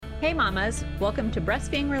Hey mamas, welcome to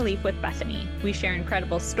Breastfeeding Relief with Bethany. We share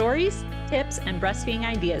incredible stories, tips, and breastfeeding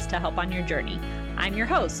ideas to help on your journey. I'm your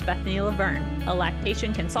host, Bethany Laverne, a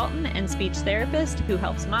lactation consultant and speech therapist who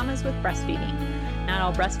helps mamas with breastfeeding. Not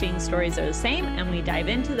all breastfeeding stories are the same, and we dive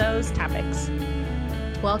into those topics.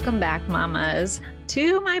 Welcome back, mamas,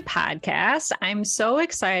 to my podcast. I'm so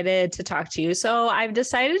excited to talk to you. So I've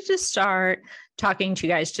decided to start talking to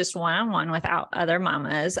you guys just one-on-one without other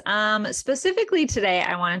mamas. Specifically today,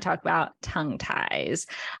 I want to talk about tongue ties.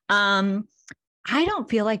 I don't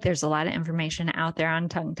feel like there's a lot of information out there on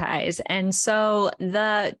tongue ties. And so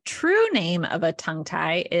the true name of a tongue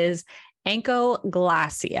tie is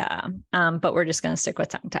anchoglossia, but we're just going to stick with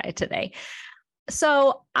tongue tie today.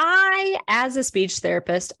 So I, as a speech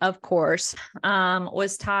therapist, of course,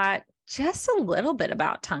 was taught just a little bit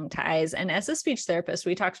about tongue ties. And as a speech therapist,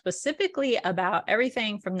 we talked specifically about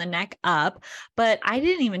everything from the neck up, but I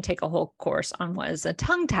didn't even take a whole course on what is a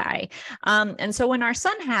tongue tie. And so when our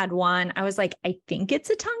son had one, I was like, I think it's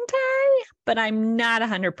a tongue tie, but I'm not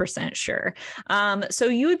 100% sure. So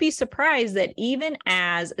you would be surprised that even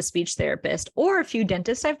as a speech therapist or a few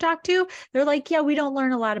dentists I've talked to, they're like, yeah, we don't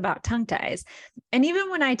learn a lot about tongue ties. And even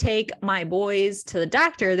when I take my boys to the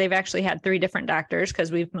doctor, they've actually had 3 different doctors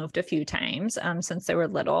because we've moved a few times since they were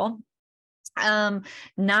little.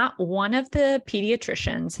 Not one of the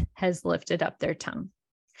pediatricians has lifted up their tongue.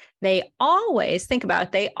 They always, think about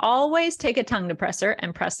it, they always take a tongue depressor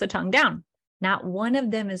and press the tongue down. Not one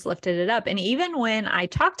of them has lifted it up. And even when I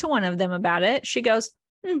talk to one of them about it, she goes,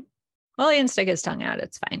 well, he can stick his tongue out.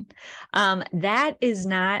 It's fine. That is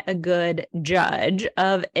not a good judge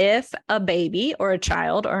of if a baby or a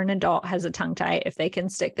child or an adult has a tongue tie, if they can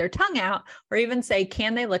stick their tongue out, or even say,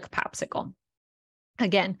 can they lick a popsicle?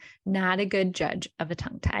 Again, not a good judge of a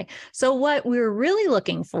tongue tie. So what we're really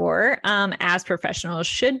looking for as professionals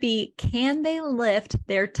should be, can they lift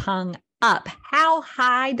their tongue up? How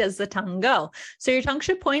high does the tongue go? So your tongue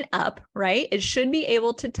should point up, right? It should be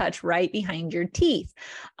able to touch right behind your teeth.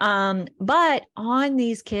 But on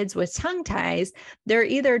these kids with tongue ties, they're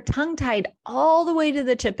either tongue tied all the way to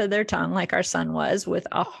the tip of their tongue, like our son was, with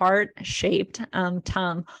a heart-shaped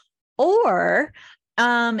tongue, or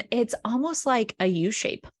it's almost like a U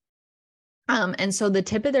shape. And so the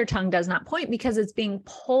tip of their tongue does not point because it's being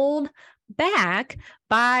pulled back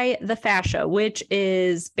by the fascia, which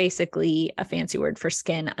is basically a fancy word for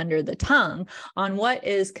skin under the tongue on what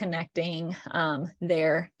is connecting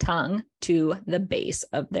their tongue to the base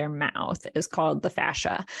of their mouth is called the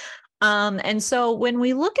fascia. And so when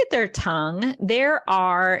we look at their tongue, there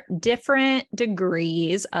are different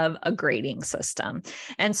degrees of a grading system.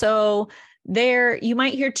 And so there, you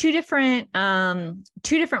might hear two different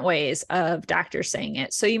ways of doctors saying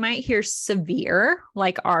it. So you might hear severe,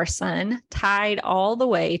 like our son, tied all the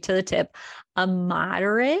way to the tip, a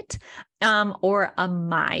moderate, or a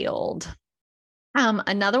mild.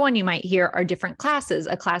 Another one you might hear are different classes,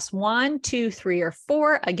 a class 1, 2, 3, or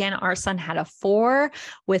 4. Again, our son had a 4,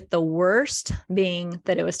 with the worst being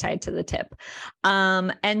that it was tied to the tip.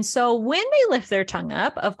 And so when they lift their tongue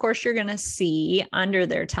up, of course, you're going to see under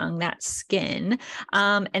their tongue that skin,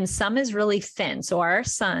 and some is really thin. So our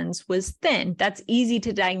son's was thin. That's easy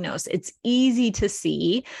to diagnose. It's easy to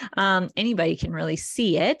see. Anybody can really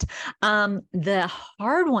see it. The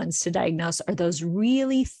hard ones to diagnose are those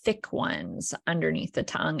really thick ones underneath the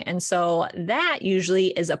tongue. And so that usually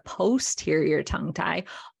is a posterior tongue tie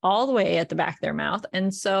all the way at the back of their mouth.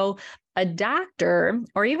 And so a doctor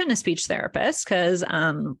or even a speech therapist, because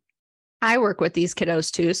I work with these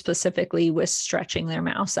kiddos too, specifically with stretching their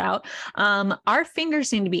mouths out. Our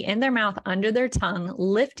fingers need to be in their mouth, under their tongue,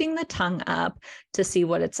 lifting the tongue up to see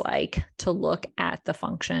what it's like to look at the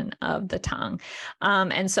function of the tongue.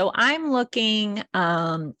 And so I'm looking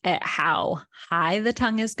at how high the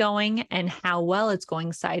tongue is going and how well it's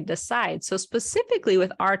going side to side. So specifically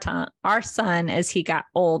with our son, as he got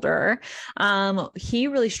older, he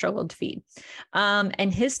really struggled to feed.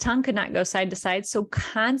 And his tongue could not go side to side. So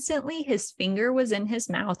constantly his finger was in his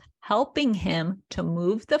mouth, helping him to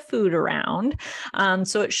move the food around.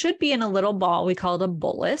 So it should be in a little ball. We call it a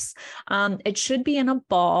bolus. It should be in a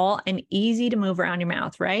ball and easy to move around your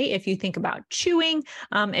mouth, right? If you think about chewing,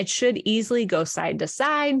 it should easily go side to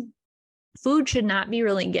side. Food should not be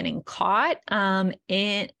really getting caught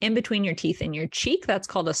in between your teeth and your cheek. That's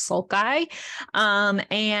called a sulci.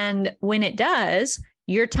 And when it does,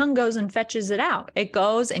 your tongue goes and fetches it out. It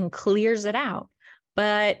goes and clears it out.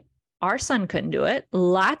 But our son couldn't do it.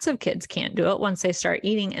 Lots of kids can't do it once they start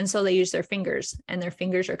eating. And so they use their fingers, and their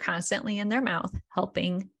fingers are constantly in their mouth,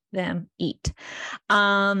 helping them eat.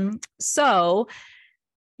 So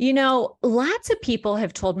Lots of people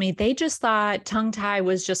have told me they just thought tongue tie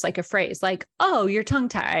was just like a phrase, like, oh, you're tongue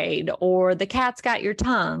tied, or the cat's got your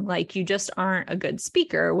tongue, like you just aren't a good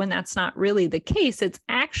speaker, when that's not really the case. It's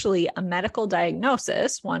actually a medical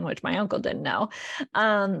diagnosis, one which my uncle didn't know.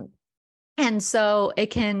 And so it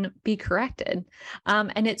can be corrected.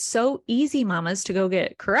 And it's so easy, mamas, to go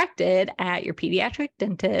get corrected at your pediatric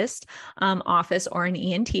dentist office or an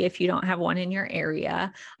ENT if you don't have one in your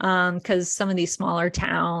area. Because some of these smaller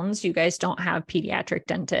towns, you guys don't have pediatric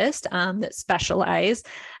dentists that specialize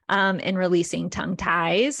in releasing tongue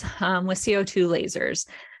ties with CO2 lasers.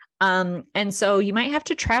 And so you might have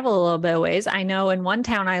to travel a little bit of ways. I know in one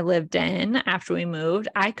town I lived in after we moved,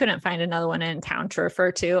 I couldn't find another one in town to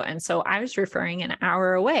refer to. And so I was referring an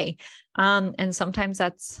hour away. And sometimes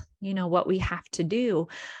that's, what we have to do.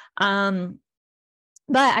 But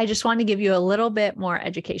I just want to give you a little bit more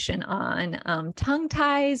education on tongue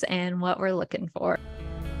ties and what we're looking for.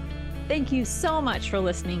 Thank you so much for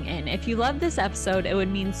listening in. If you loved this episode, it would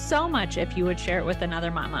mean so much if you would share it with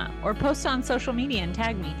another mama or post on social media and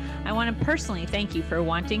tag me. I want to personally thank you for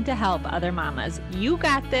wanting to help other mamas. You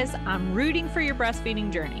got this. I'm rooting for your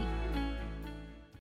breastfeeding journey.